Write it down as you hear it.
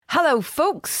Hello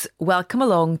folks, welcome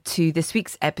along to this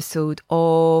week's episode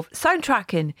of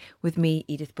Soundtracking with me,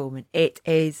 Edith Bowman. It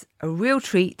is a real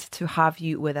treat to have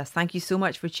you with us. Thank you so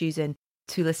much for choosing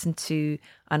to listen to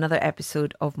another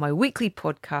episode of my weekly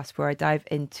podcast where I dive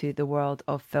into the world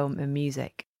of film and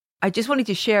music. I just wanted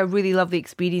to share a really lovely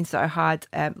experience that I had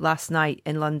last night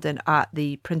in London at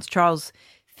the Prince Charles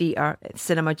Theatre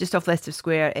Cinema just off Leicester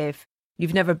Square. If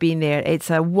you've never been there,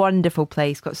 it's a wonderful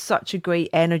place, got such a great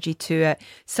energy to it,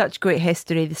 such great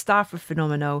history, the staff are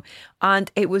phenomenal,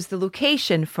 and it was the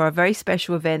location for a very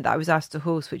special event that I was asked to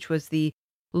host, which was the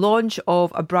launch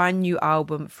of a brand new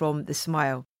album from The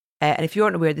Smile. And if you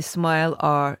aren't aware, The Smile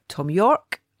are Tom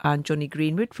York and Jonny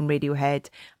Greenwood from Radiohead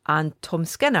and Tom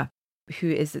Skinner,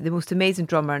 who is the most amazing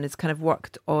drummer and has kind of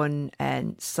worked on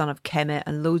Son of Kemet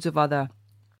and loads of other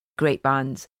great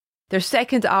bands. Their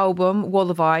second album, Wall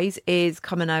of Eyes, is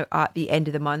coming out at the end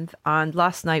of the month. And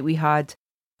last night we had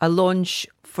a launch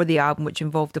for the album, which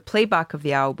involved a playback of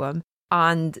the album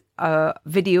and a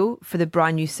video for the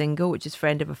brand new single, which is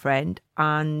Friend of a Friend,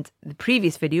 and the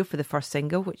previous video for the first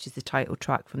single, which is the title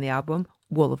track from the album,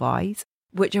 Wall of Eyes,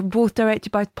 which are both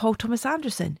directed by Paul Thomas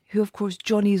Anderson, who, of course,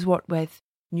 Jonny has worked with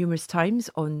numerous times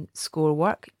on score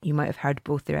work. You might have heard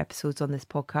both their episodes on this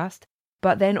podcast.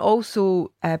 But then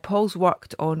also, Paul's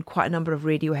worked on quite a number of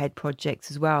Radiohead projects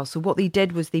as well. So what they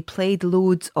did was they played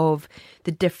loads of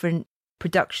the different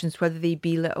productions, whether they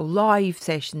be little live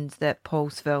sessions that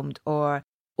Paul's filmed or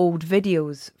old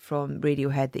videos from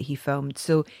Radiohead that he filmed.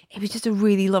 So it was just a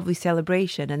really lovely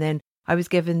celebration. And then I was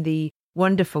given the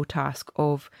wonderful task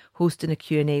of hosting a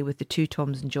Q&A with the two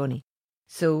Toms and Jonny.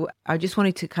 So I just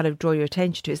wanted to kind of draw your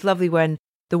attention to it. It's lovely when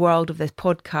the world of this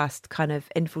podcast kind of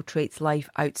infiltrates life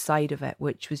outside of it,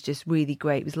 which was just really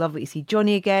great. It was lovely to see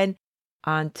Jonny again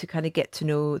and to kind of get to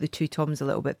know the two Toms a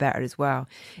little bit better as well.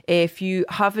 If you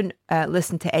haven't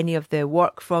listened to any of the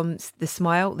work from The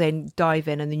Smile, then dive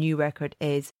in, and the new record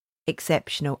is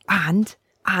exceptional. And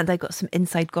I got some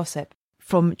inside gossip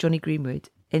from Jonny Greenwood.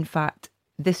 In fact,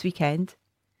 this weekend,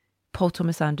 Paul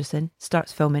Thomas Anderson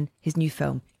starts filming his new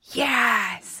film.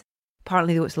 Yes!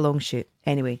 Apparently, though, it's a long shoot.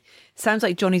 Anyway, sounds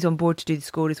like Jonny's on board to do the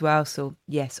score as well. So,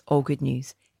 yes, all good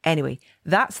news. Anyway,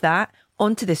 that's that.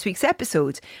 On to this week's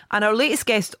episode. And our latest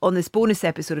guest on this bonus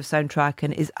episode of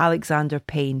Soundtracking is Alexander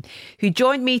Payne, who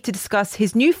joined me to discuss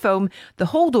his new film, The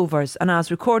Holdovers. And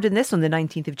as recording this on the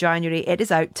 19th of January, it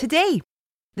is out today.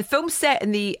 The film's set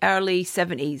in the early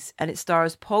 70s and it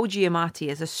stars Paul Giamatti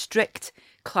as a strict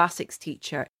classics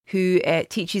teacher who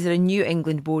teaches at a New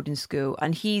England boarding school,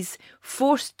 and he's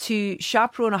forced to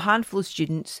chaperone a handful of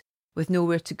students with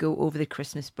nowhere to go over the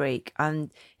Christmas break.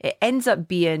 And it ends up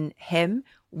being him,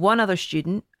 one other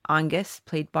student, Angus,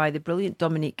 played by the brilliant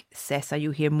Dominique Sessa.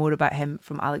 You'll hear more about him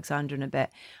from Alexander in a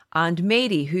bit, and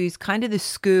Mary, who's kind of the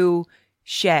school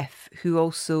chef who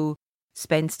also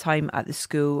spends time at the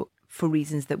school for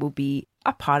reasons that will be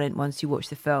apparent once you watch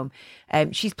the film.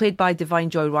 She's played by Divine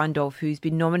Joy Randolph, who's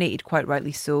been nominated, quite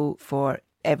rightly so, for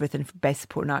everything for Best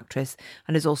Supporting Actress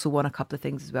and has also won a couple of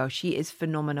things as well. She is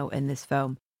phenomenal in this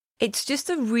film. It's just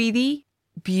a really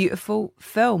beautiful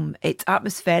film. It's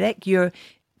atmospheric. You're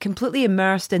completely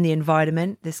immersed in the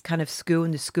environment, this kind of school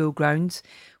and the school grounds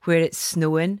where it's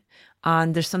snowing.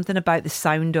 And there's something about the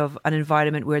sound of an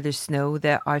environment where there's snow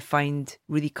that I find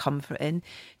really comforting.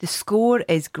 The score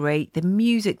is great. The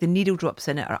music, the needle drops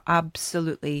in it are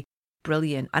absolutely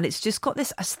brilliant. And it's just got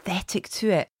this aesthetic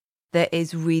to it that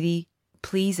is really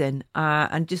pleasing.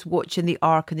 And just watching the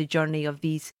arc and the journey of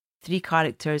these three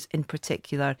characters in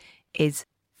particular is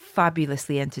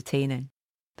fabulously entertaining.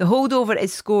 The Holdover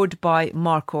is scored by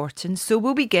Mark Orton. So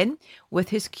we'll begin with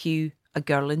his cue, A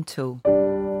Girl in Tow.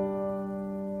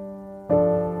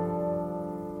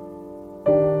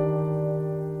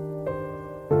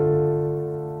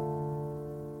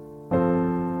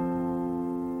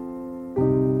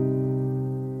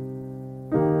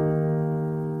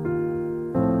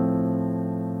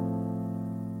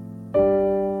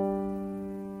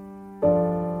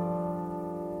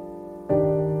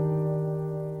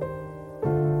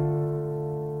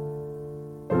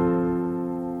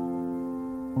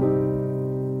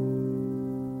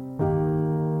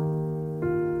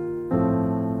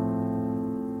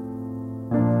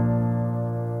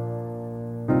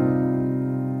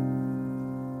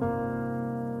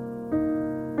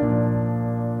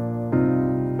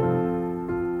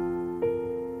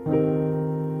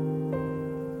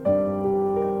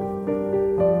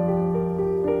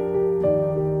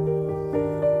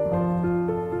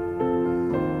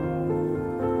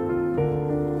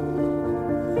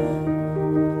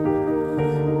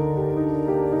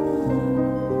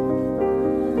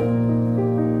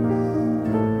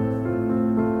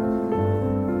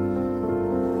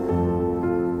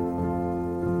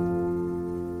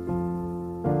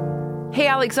 Hey,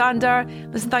 Alexander.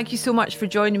 Listen, thank you so much for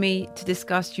joining me to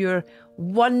discuss your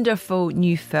wonderful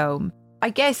new film. I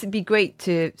guess it'd be great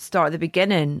to start at the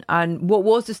beginning. And what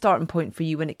was the starting point for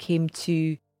you when it came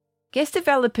to, I guess,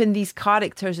 developing these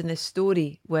characters in this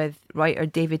story with writer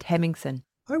David Hemmingson?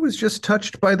 I was just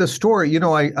touched by the story.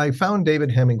 I found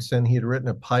David Hemmingson. He had written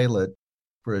a pilot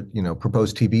for a,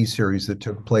 proposed TV series that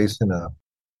took place in a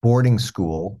boarding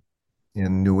school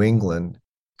in New England.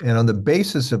 And on the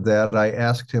basis of that, I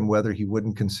asked him whether he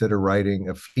wouldn't consider writing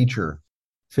a feature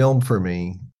film for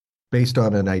me based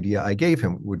on an idea I gave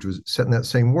him, which was set in that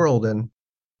same world. And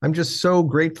I'm just so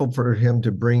grateful for him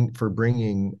for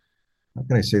bringing, how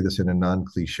can I say this in a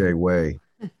non-cliche way?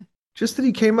 Just that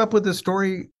he came up with a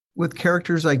story with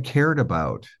characters I cared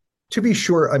about. To be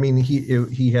sure, I mean,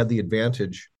 he had the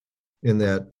advantage in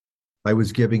that I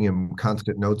was giving him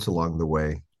constant notes along the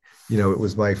way. It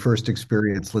was my first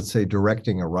experience, let's say,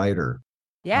 directing a writer.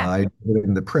 Yeah. I did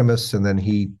him the premise, and then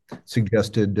he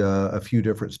suggested a few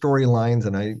different storylines,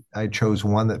 and I chose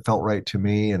one that felt right to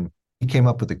me. And he came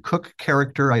up with a cook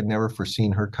character. I'd never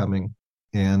foreseen her coming.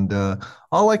 And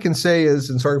all I can say is,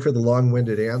 and sorry for the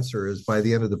long-winded answer, is by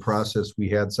the end of the process, we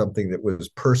had something that was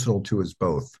personal to us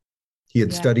both. He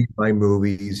had Yeah. studied my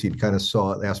movies. He'd kind of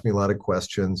asked me a lot of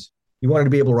questions. He wanted to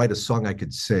be able to write a song I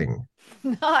could sing.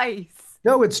 Nice.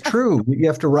 No, it's true. You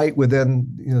have to write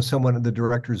within, someone in the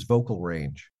director's vocal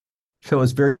range. So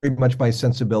it's very much my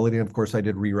sensibility. And of course, I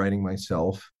did rewriting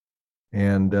myself.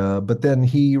 And but then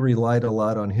he relied a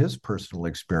lot on his personal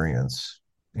experience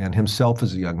and himself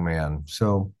as a young man.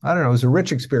 So I don't know. It was a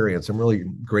rich experience. I'm really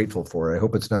grateful for it. I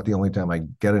hope it's not the only time I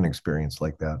get an experience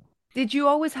like that. Did you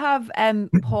always have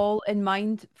Paul in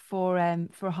mind for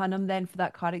Hunnam then for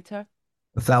that character?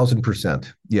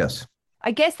 1,000%. Yes. I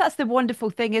guess that's the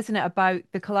wonderful thing, isn't it, about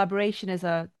the collaboration as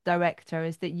a director,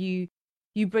 is that you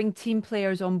bring team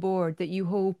players on board that you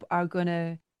hope are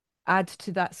gonna add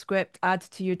to that script, add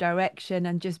to your direction,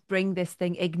 and just bring this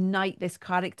thing, ignite this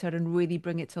character and really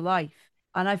bring it to life.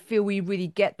 And I feel we really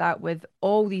get that with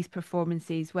all these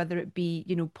performances, whether it be,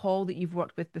 Paul that you've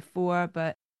worked with before,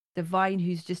 but Divine,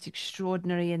 who's just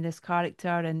extraordinary in this character,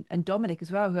 and Dominic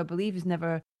as well, who I believe has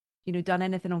never, done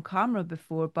anything on camera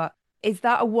before. But is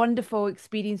that a wonderful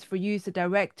experience for you as a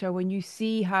director when you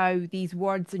see how these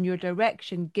words in your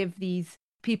direction give these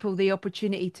people the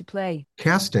opportunity to play?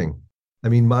 Casting. I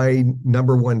mean, my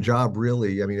number one job,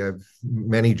 really, I mean, I have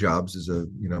many jobs as a,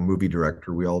 movie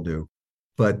director. We all do.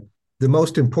 But the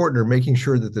most important are making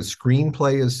sure that the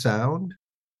screenplay is sound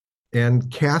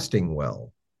and casting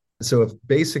well. So if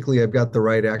basically I've got the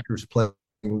right actors playing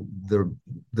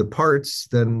the parts,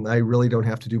 then I really don't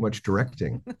have to do much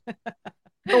directing.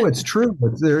 No, it's true.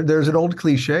 There's an old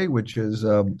cliche, which is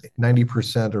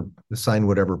 90%, or assign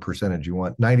whatever percentage you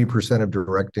want. 90% of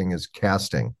directing is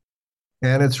casting.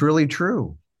 And it's really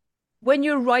true. When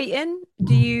you're writing,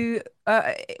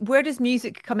 where does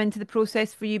music come into the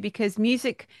process for you? Because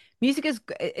music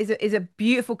is a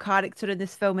beautiful character in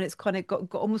this film, and it's kind of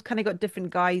got almost kind of got different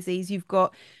guises. You've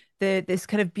got this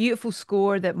kind of beautiful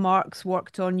score that Mark's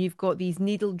worked on. You've got these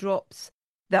needle drops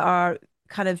that are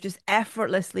kind of just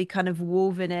effortlessly kind of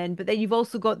woven in, but then you've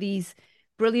also got these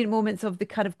brilliant moments of the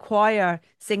kind of choir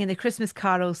singing the Christmas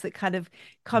carols that kind of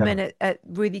come Yeah. in at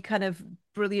really kind of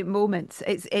brilliant moments.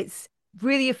 It's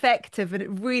really effective, and it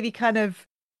really kind of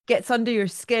gets under your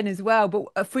skin as well.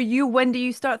 But for you, when do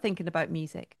you start thinking about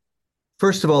music?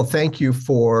 First of all, thank you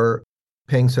for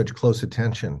paying such close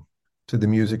attention to the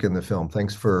music in the film.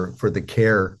 Thanks for the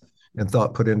care and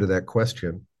thought put into that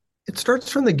question. It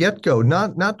starts from the get-go,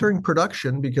 not during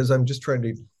production, because I'm just trying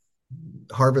to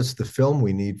harvest the film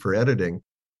we need for editing.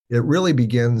 It really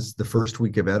begins the first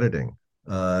week of editing.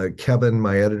 Kevin,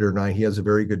 my editor, and he has a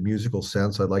very good musical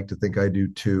sense. I'd like to think I do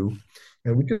too.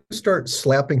 And we just start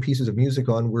slapping pieces of music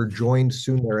on. We're joined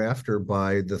soon thereafter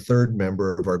by the third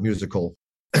member of our musical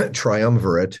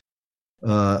triumvirate,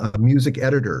 a music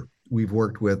editor we've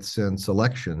worked with since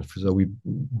elections. So we've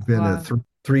been Wow. a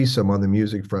threesome on the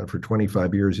music front for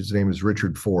 25 years. His name is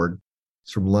Richard Ford.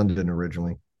 He's from London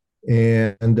originally.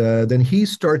 And then he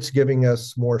starts giving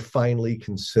us more finely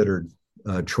considered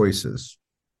choices.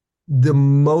 The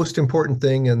most important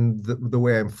thing, and the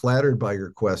way I'm flattered by your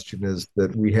question, is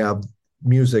that we have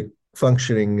music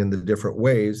functioning in the different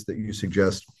ways that you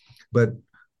suggest, but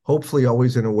hopefully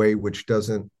always in a way which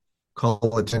doesn't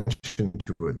call attention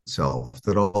to itself,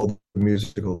 that all the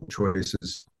musical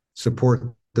choices support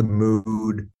the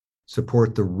mood,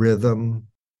 support the rhythm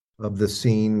of the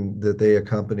scene that they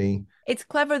accompany. It's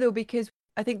clever though, because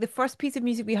I think the first piece of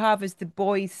music we have is the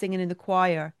boys singing in the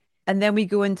choir, and then we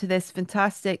go into this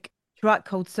fantastic track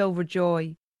called Silver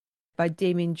Joy by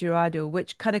Damien Jurado,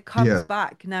 which kind of comes Yeah.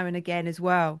 back now and again as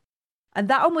well. And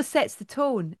that almost sets the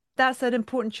tone. That's an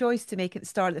important choice to make at the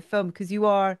start of the film because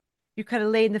you're kind of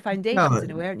laying the foundations Yeah.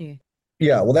 in a way, aren't you?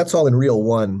 Yeah. Well, that's all in reel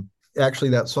one. Actually,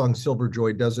 that song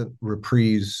Silverjoy doesn't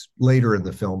reprise later in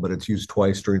the film, but it's used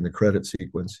twice during the credit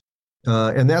sequence.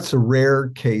 And that's a rare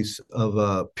case of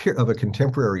a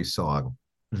contemporary song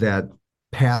that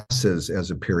passes as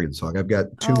a period song. I've got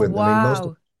two, Oh, and I mean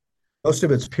wow. most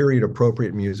of it's period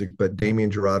appropriate music, but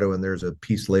Damien Jurado, and there's a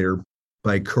piece later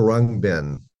by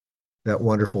Kurungbin, that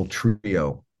wonderful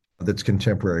trio that's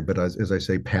contemporary, but as I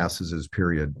say, passes as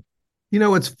period. You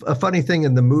know, it's a funny thing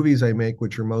in the movies I make,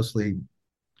 which are mostly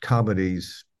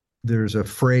comedies. There's a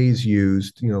phrase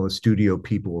used, the studio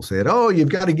people will say it, oh, you've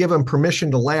got to give them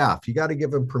permission to laugh. You got to give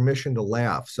them permission to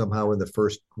laugh somehow in the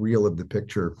first reel of the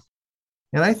picture.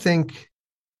 And I think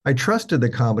I trusted the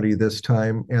comedy this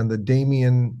time, and the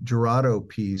Damien Jurado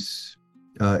piece,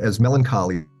 as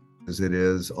melancholy as it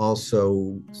is,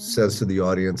 also says to the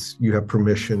audience, you have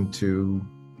permission to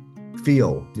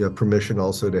feel. You have permission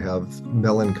also to have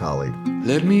melancholy.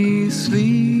 Let me sleep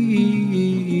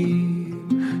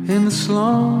in the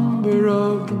slumber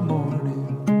of the morning.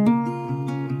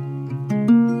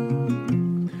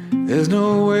 There's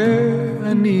nowhere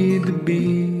I need to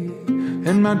be,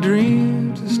 and my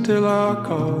dreams still are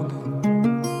calling.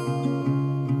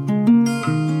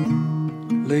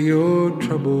 Lay your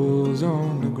troubles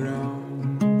on the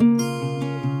ground.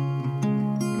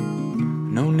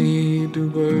 No need to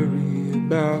worry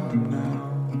about them now.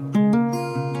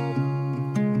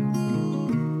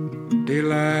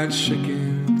 Daylight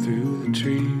shaking through the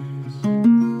trees.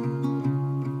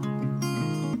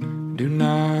 Do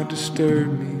not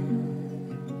disturb me.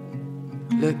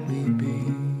 Let me be.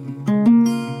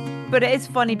 But it is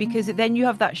funny because then you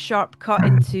have that sharp cut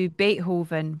into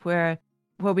Beethoven where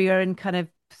we are in kind of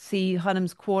see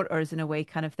Hunnam's quarters in a way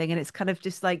kind of thing. And it's kind of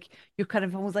just like you're kind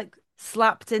of almost like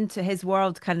slapped into his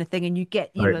world kind of thing. And you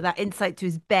get, Right. that insight to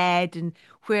his bed and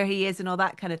where he is and all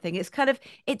that kind of thing. It's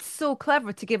so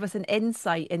clever to give us an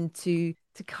insight into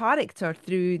character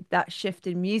through that shift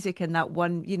in music and that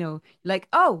one, like,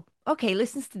 oh, okay,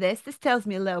 listens to this. This tells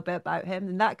me a little bit about him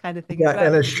and that kind of thing as Yeah, well.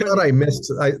 and a It's shot brilliant. I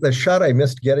missed, the shot I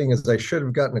missed getting is I should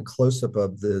have gotten a close up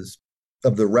of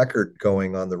the record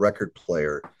going on the record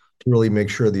player to really make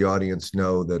sure the audience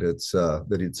know that it's a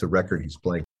record he's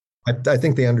playing. I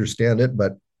think they understand it,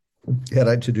 but had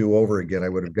I to do over again, I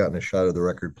would have gotten a shot of the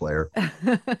record player. I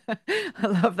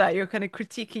love that. You're kind of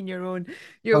critiquing Oh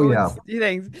your own yeah,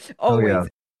 things oh yeah, always.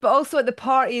 But also at the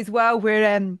party as well,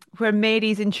 where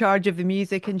Mary's in charge of the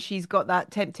music and she's got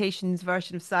that Temptations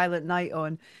version of Silent Night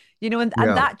on, and yeah.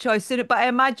 that choice. So, but I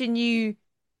imagine you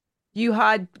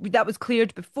had that was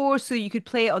cleared before, so you could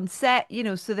play it on set,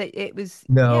 so that it was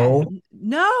yeah. No,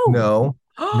 No. no,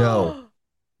 no.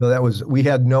 No, we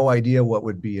had no idea what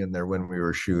would be in there when we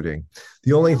were shooting.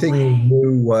 The only No thing we way.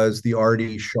 knew was the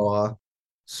Artie Shaw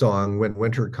song When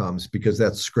Winter Comes because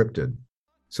that's scripted.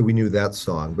 So we knew that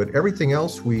song, but everything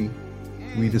else we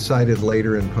decided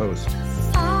later in post.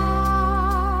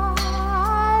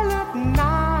 Silent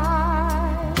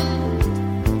night,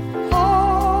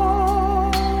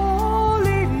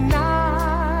 holy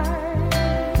night,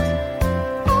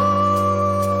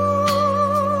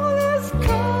 all is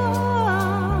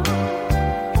calm,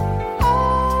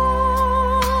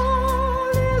 all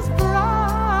is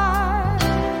bright,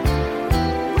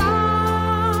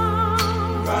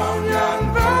 round young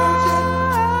virgin,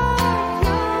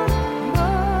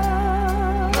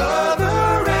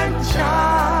 mother and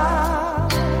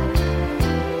child,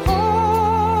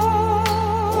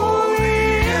 holy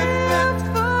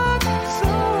infant,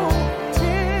 so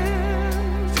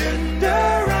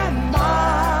tender and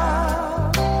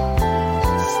mild,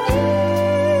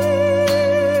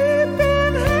 sleep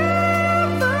in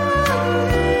heavenly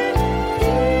peace.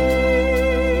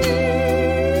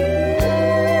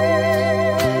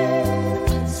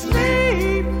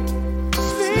 Sleep,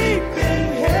 sleep in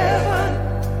heaven,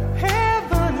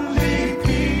 heavenly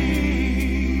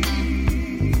peace.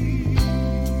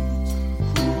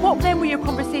 What then were your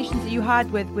conversations that you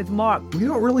had with Mark? We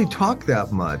don't really talk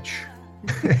that much.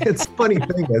 It's a funny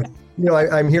thing.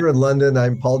 I'm here in London.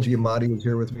 Paul Giamatti was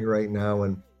here with me right now,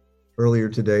 and earlier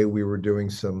today we were doing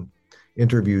some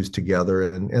interviews together,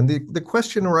 and the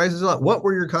question arises a lot. What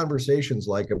were your conversations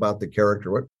like about the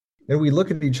character? And we look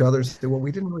at each other and say, well,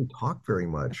 we didn't really talk very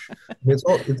much. I mean,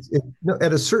 no,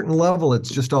 at a certain level, it's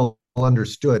just all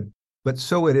understood. But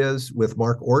so it is with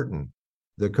Mark Orton,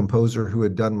 the composer who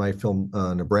had done my film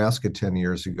Nebraska 10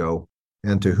 years ago,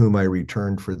 and to whom I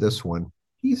returned for this one.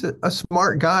 he's a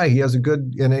smart guy. He has a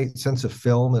good innate sense of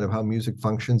film and of how music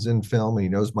functions in film, and he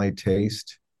knows my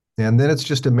taste. And then it's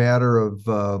just a matter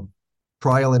of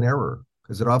trial and error,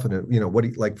 because it often, what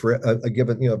he like for a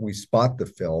given, we spot the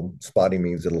film. Spotting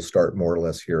means it'll start more or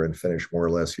less here and finish more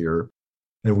or less here,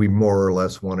 and we more or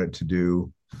less want it to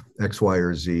do X, Y,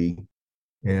 or Z,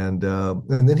 and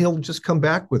then he'll just come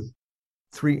back with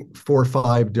 3, 4,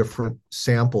 5 different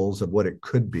samples of what it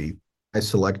could be. I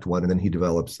select one, and then he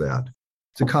develops that.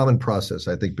 It's a common process,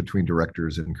 I think, between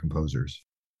directors and composers.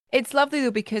 It's lovely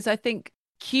though, because I think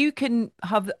Q can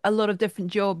have a lot of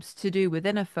different jobs to do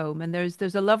within a film, and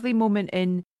there's a lovely moment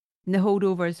in the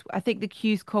Holdovers. I think the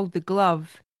cue's called the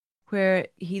glove, where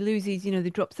he loses, he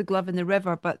drops the glove in the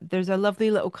river, but there's a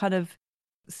lovely little kind of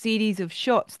series of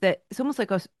shots that it's almost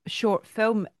like a short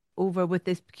film over with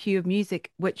this cue of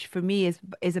music, which for me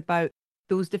is about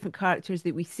those different characters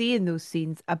that we see in those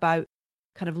scenes, about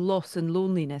kind of loss and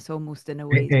loneliness almost in a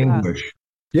way as well. Anguish.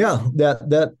 Yeah,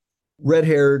 that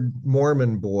red-haired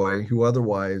Mormon boy who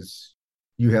otherwise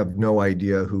you have no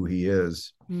idea who he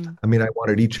is. I mean, I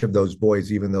wanted each of those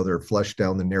boys, even though they're flushed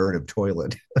down the narrative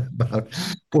toilet about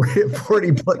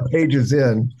 40 pages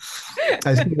in,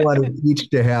 I still wanted each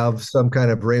to have some kind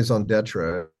of raison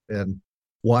d'etre, and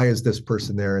why is this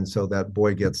person there? And so that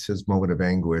boy gets his moment of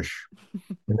anguish.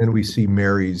 And then we see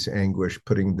Mary's anguish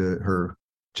putting her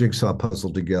jigsaw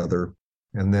puzzle together,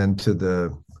 and then to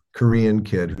the Korean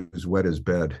kid who's wet as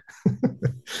bed.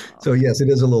 So yes, it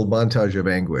is a little montage of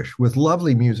anguish with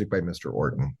lovely music by Mr.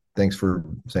 Orton. Thanks for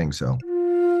saying so.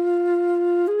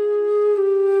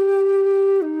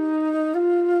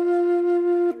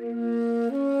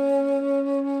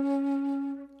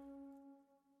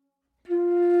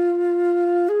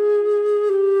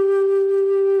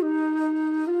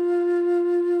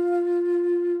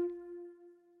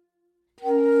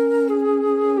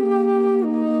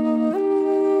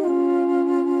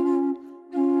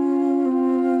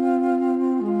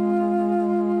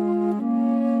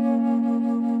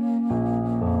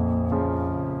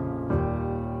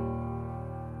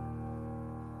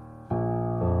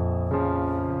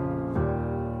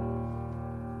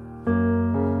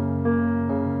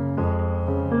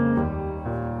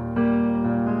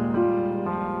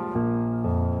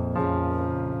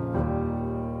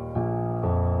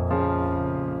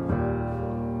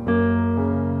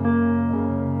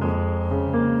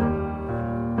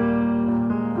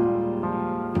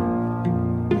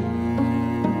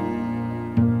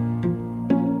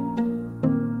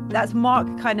 That's Mark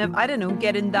kind of, I don't know,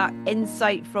 getting that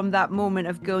insight from that moment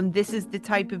of going, this is the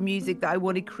type of music that I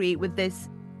want to create with this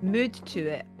mood to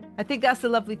it. I think that's the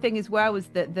lovely thing as well, is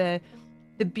that the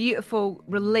beautiful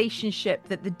relationship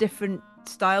that the different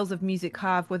styles of music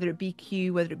have, whether it be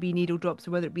cue, whether it be needle drops,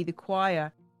 or whether it be the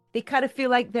choir, they kind of feel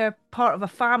like they're part of a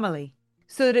family,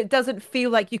 so that it doesn't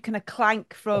feel like you kind of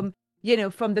clank from,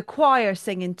 from the choir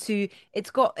singing to,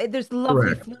 there's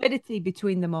lovely Correct. fluidity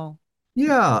between them all.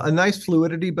 Yeah, a nice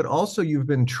fluidity, but also you've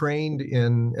been trained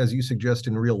in, as you suggest,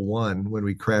 in Reel 1, when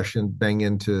we crash and bang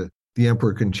into the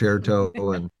Emperor Concerto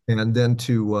and then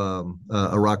to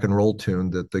a rock and roll tune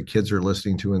that the kids are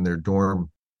listening to in their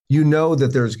dorm. You know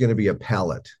that there's going to be a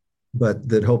palette, but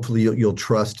that hopefully you'll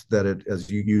trust that it, as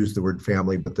you use the word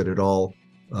family, but that it all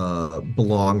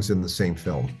belongs in the same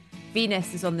film.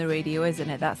 Venus is on the radio, isn't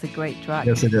it? That's a great track.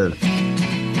 Yes, it is.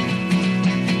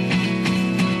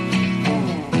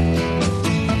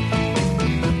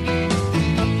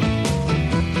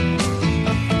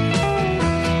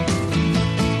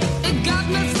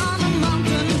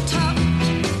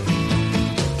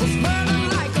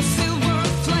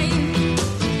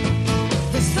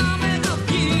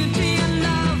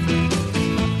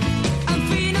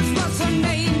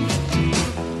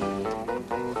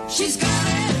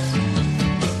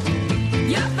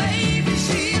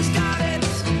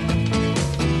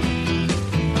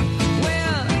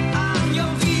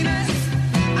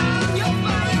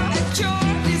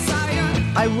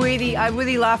 I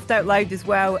really laughed out loud as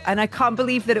well, and I can't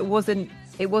believe that it wasn't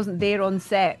there on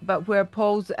set, but where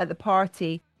Paul's at the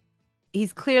party,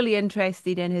 he's clearly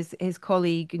interested in his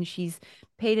colleague, and she's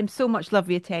paid him so much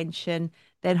lovely attention.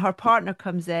 Then her partner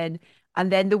comes in,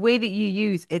 and then the way that you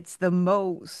use, it's the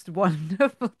most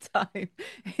wonderful time.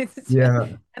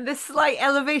 And the slight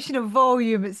elevation of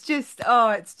volume, it's just.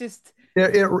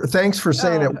 Thanks for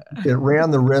saying it. It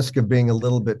ran the risk of being a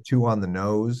little bit too on the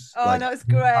nose. Oh, no, it's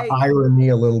great. Irony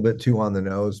a little bit too on the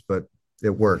nose, but it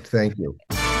worked. Thank you.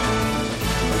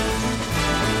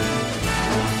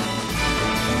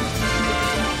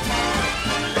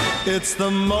 It's the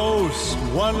most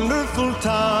wonderful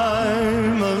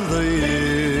time of the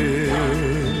year,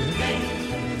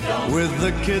 with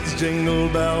the kids jingle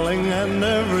belling and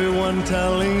everyone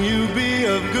telling you be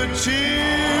of good cheer.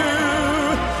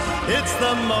 It's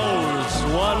the most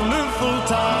wonderful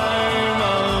time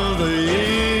of the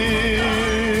year.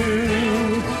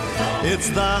 It's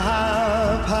the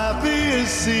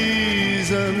happiest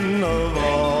season of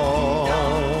all,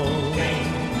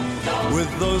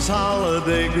 with those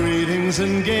holiday greetings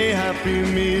and gay happy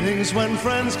meetings when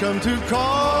friends come to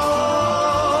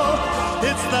call.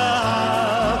 It's the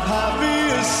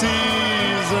happiest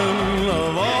season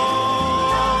of all.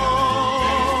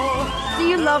 Do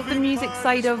you love the music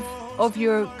side of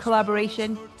your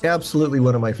collaboration? Absolutely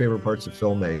one of my favorite parts of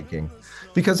filmmaking,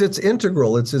 because it's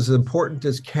integral. It's as important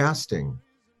as casting.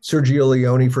 Sergio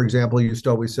Leone, for example, used to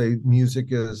always say music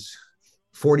is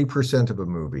 40% of a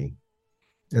movie.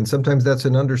 And sometimes that's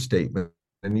an understatement.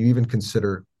 And you even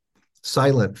consider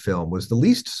silent film was the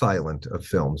least silent of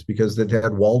films because it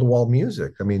had wall-to-wall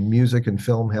music. I mean, music and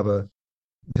film have a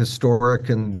historic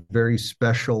and very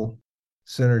special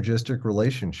synergistic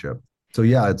relationship. So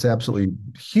yeah, it's absolutely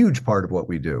a huge part of what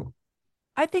we do.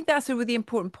 I think that's a really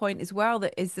important point as well,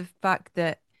 that is the fact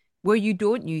that where you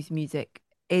don't use music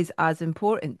is as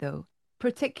important, though,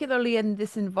 particularly in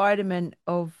this environment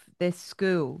of this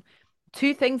school.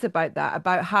 Two things about that,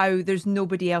 about how there's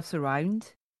nobody else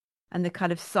around and the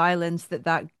kind of silence that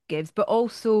that gives, but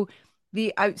also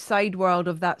the outside world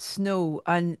of that snow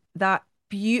and that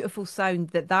beautiful sound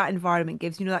that that environment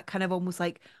gives, you know, that kind of almost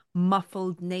like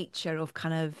muffled nature of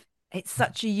kind of, it's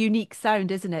such a unique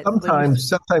sound, isn't it?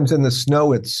 Sometimes in the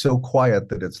snow, it's so quiet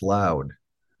that it's loud.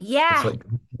 Yeah. It's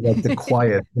like the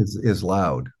quiet is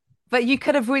loud. But you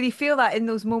kind of really feel that in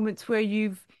those moments where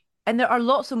and there are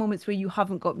lots of moments where you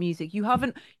haven't got music. You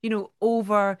haven't, you know,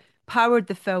 overpowered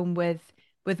the film with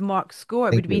Mark's score.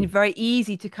 It would have been very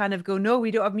easy to kind of go, no,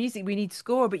 we don't have music, we need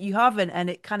score, but you haven't. And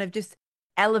it kind of just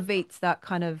elevates that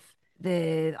kind of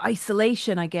the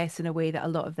isolation, I guess, in a way that a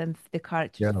lot of the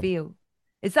characters feel.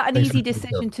 Is that an easy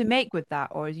decision to make with that?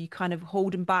 Or are you kind of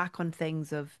holding back on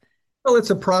things of... Well, it's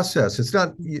a process. It's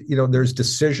not, you know, there's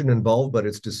decision involved, but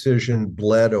it's decision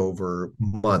bled over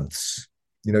months.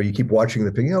 You know, you keep watching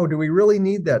the thing, oh, do we really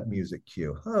need that music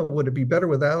cue? Oh, would it be better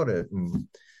without it? And,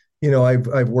 you know, I've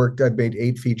made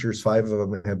 8 features, 5 of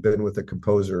them have been with a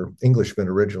composer, Englishman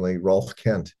originally, Rolf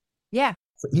Kent. Yeah.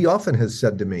 He often has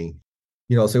said to me,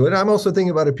 you know, I'll say, well, I'm also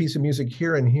thinking about a piece of music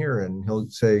here and here. And he'll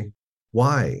say,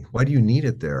 why? Why do you need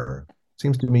it there?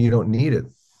 Seems to me you don't need it.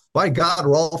 By God,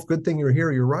 Rolf, good thing you're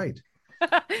here. You're right.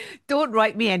 Don't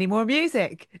write me any more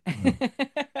music.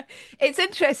 It's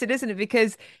interesting, isn't it?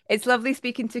 Because it's lovely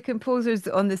speaking to composers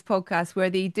on this podcast where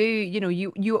they do, you know,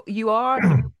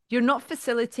 you're not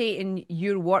facilitating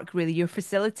your work really. You're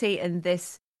facilitating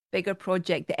this bigger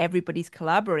project that everybody's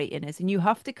collaborating is. And you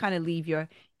have to kind of leave your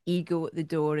ego at the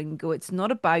door and go, it's not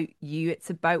about you,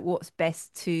 it's about what's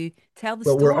best to tell the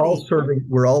story. But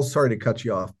we're all sorry to cut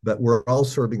you off, but we're all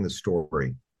serving the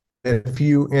story. And if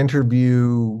you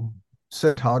interview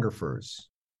cinematographers,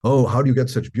 oh, how do you get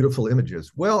such beautiful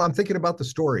images? Well, I'm thinking about the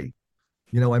story.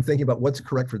 You know, I'm thinking about what's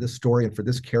correct for this story and for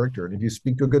this character. And if you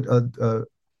speak to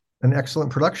an excellent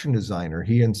production designer,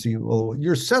 he and see, well,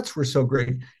 your sets were so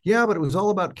great. Yeah, but it was all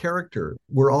about character.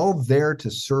 We're all there to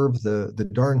serve the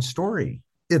darn story.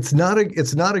 It's not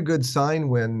a good sign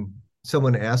when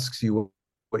someone asks you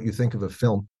what you think of a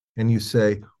film and you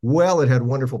say, well, it had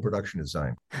wonderful production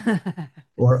design.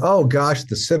 Or, oh gosh,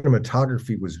 the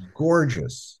cinematography was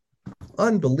gorgeous.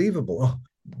 Unbelievable.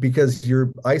 Because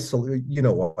you're isolated. You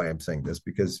know why I'm saying this,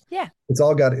 because it's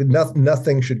all got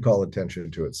nothing should call attention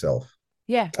to itself.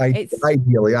 Yeah.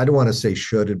 Ideally, I don't want to say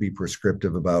should and be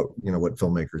prescriptive about, you know, what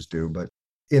filmmakers do, but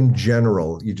in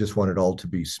general, you just want it all to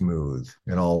be smooth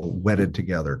and all wedded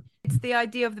together. It's the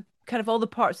idea of the kind of all the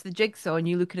parts of the jigsaw, and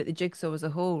you look at the jigsaw as a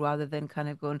whole rather than kind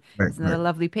of going, isn't that a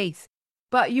lovely piece?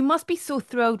 But you must be so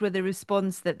thrilled with the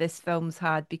response that this film's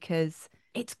had, because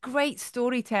it's great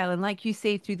storytelling, like you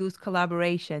say, through those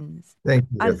collaborations. Thank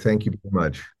you. Thank you very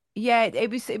much. Yeah, it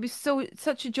was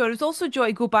such a joy. It was also a joy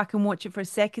to go back and watch it for a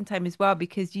second time as well,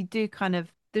 because you do kind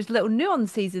of, there's little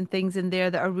nuances and things in there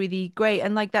that are really great,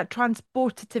 and like that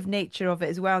transportative nature of it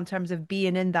as well, in terms of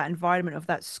being in that environment of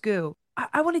that school.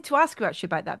 I wanted to ask you actually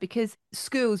about that, because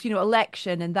schools, you know,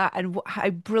 election and that, and how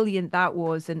brilliant that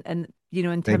was, and you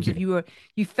know, in terms of you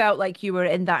felt like you were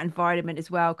in that environment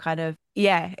as well, kind of.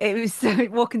 Yeah, it was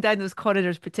walking down those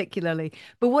corridors particularly.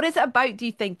 But what is it about, do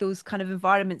you think, those kind of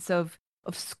environments of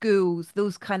schools,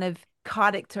 those kind of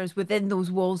characters within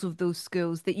those walls of those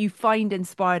schools, that you find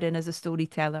inspiring as a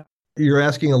storyteller? You're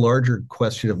asking a larger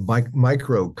question of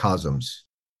microcosms,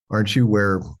 aren't you,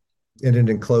 where in an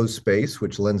enclosed space,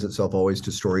 which lends itself always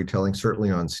to storytelling, certainly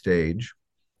on stage,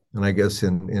 and I guess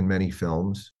in many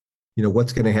films,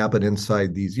 what's going to happen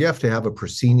inside these. You have to have a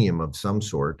proscenium of some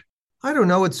sort. I don't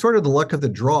know. It's sort of the luck of the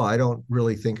draw. I don't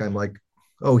really think I'm like,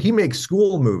 oh, he makes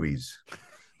school movies.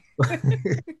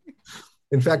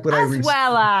 In fact,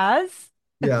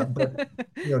 Yeah, but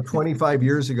 25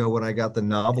 years ago when I got the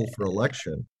novel for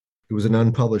Election, it was an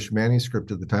unpublished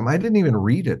manuscript at the time. I didn't even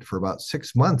read it for about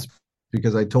 6 months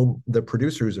because I told the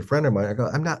producer, who's a friend of mine, I go,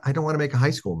 I don't want to make a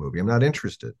high school movie. I'm not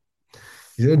interested.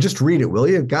 He said, just read it, will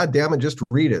you? God damn it, just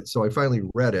read it. So I finally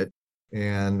read it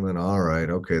and went, all right,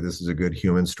 okay, this is a good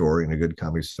human story and a good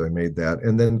comedy. So I made that.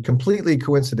 And then completely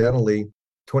coincidentally,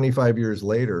 25 years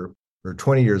later, or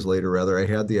 20 years later, rather, I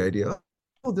had the idea,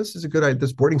 oh, this is a good idea.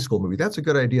 This boarding school movie, that's a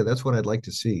good idea. That's what I'd like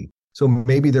to see. So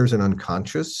maybe there's an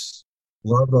unconscious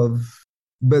love of,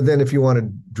 but then if you want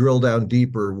to drill down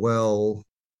deeper, well,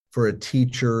 for a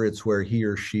teacher, it's where he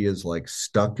or she is like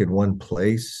stuck in one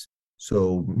place.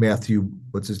 So Matthew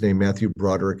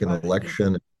Broderick in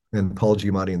Election and Paul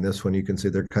Giamatti in this one, you can say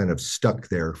they're kind of stuck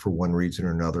there for one reason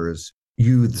or another as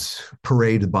youths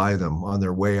parade by them on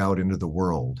their way out into the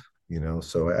world,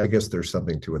 so I guess there's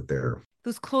something to it there.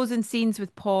 Those closing scenes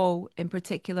with Paul in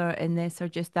particular in this are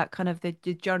just that kind of the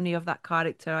journey of that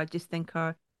character. I just think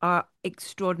are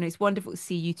extraordinary. It's wonderful to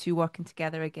see you two working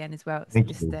together again as well. Thank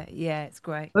you. Yeah, it's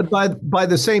great. But by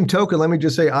the same token, let me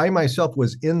just say, I myself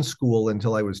was in school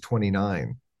until I was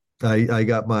 29. I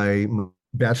got my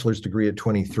bachelor's degree at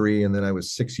 23, and then I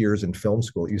was 6 years in film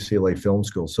school at UCLA Film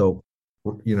School. So,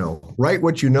 write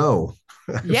what you know.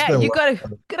 Yeah, you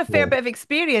got a fair bit of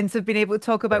experience of being able to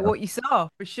talk about what you saw,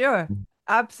 for sure.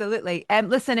 Absolutely.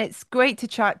 Listen, it's great to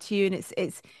chat to you, and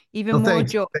it's even more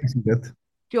thanks, Edith.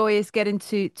 Joyous getting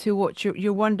to watch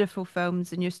your wonderful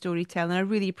films and your storytelling. I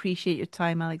really appreciate your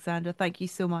time, Alexander. Thank you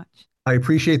so much. I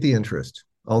appreciate the interest.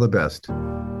 All the best.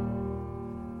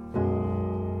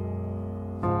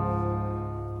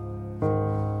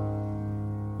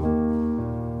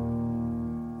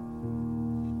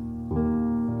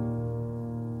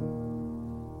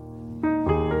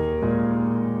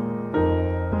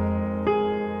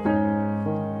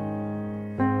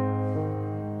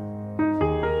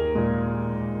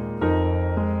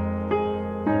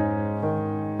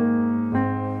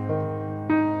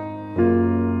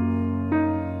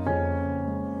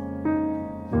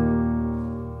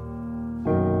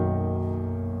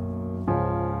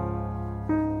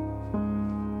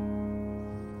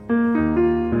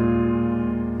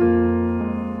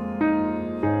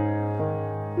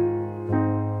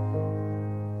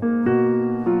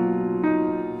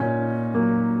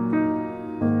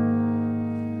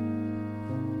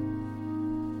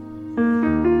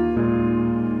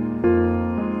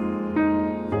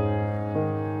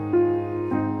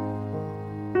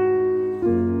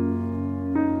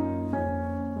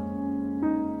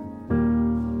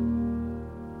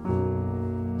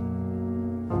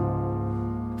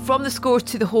 From the scores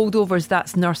to the holdovers,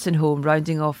 that's Nursing Home,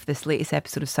 rounding off this latest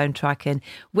episode of Soundtracking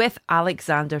with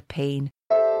Alexander Payne.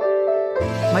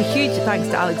 My huge thanks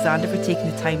to Alexander for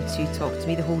taking the time to talk to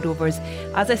me. The Holdovers,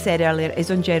 as I said earlier, is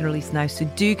on general release now, so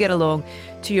do get along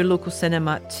to your local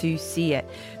cinema to see it.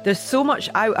 There's so much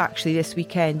out actually this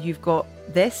weekend. You've got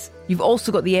this. You've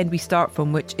also got The End We Start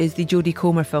From, which is the Jodie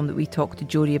Comer film that we talked to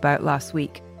Jodie about last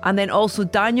week. And then also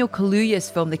Daniel Kaluuya's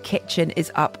film The Kitchen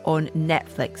is up on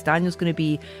Netflix. Daniel's going to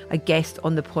be a guest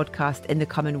on the podcast in the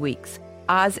coming weeks.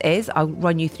 As is, I'll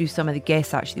run you through some of the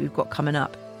guests actually that we've got coming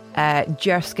up.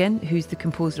 Jerskin, who's the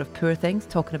composer of Poor Things,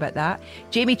 talking about that.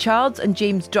 Jamie Childs and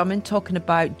James Drummond talking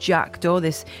about Jackdaw,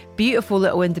 this beautiful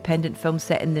little independent film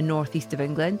set in the northeast of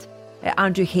England.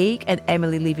 Andrew Haigh and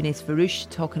Emily Levinez-Farouche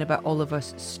talking about All of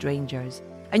Us Strangers.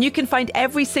 And you can find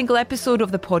every single episode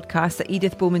of the podcast at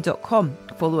edithbowman.com.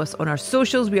 Follow us on our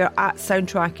socials. We are at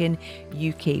Soundtracking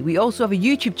UK. We also have a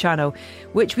YouTube channel,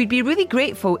 which we'd be really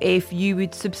grateful if you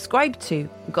would subscribe to.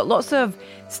 We've got lots of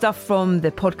stuff from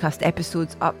the podcast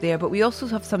episodes up there, but we also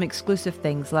have some exclusive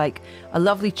things like a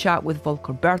lovely chat with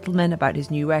Volker Bertelmann about his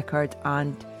new record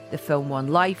and the film One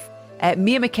Life.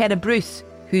 Mia McKenna Bruce,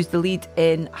 who's the lead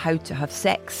in How to Have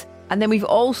Sex. And then we've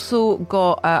also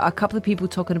got a couple of people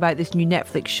talking about this new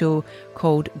Netflix show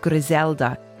called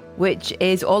Griselda, which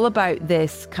is all about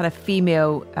this kind of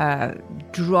female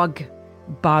drug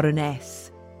baroness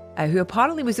who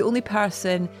apparently was the only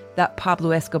person that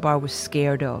Pablo Escobar was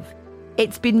scared of.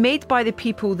 It's been made by the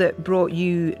people that brought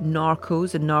you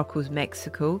Narcos and Narcos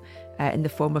Mexico in the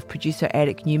form of producer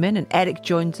Eric Newman. And Eric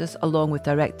joins us along with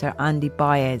director Andy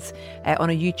Baez on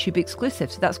a YouTube exclusive.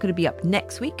 So that's going to be up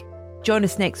next week. Join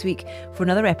us next week for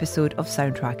another episode of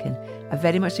Soundtracking. I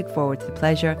very much look forward to the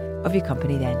pleasure of your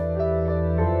company then.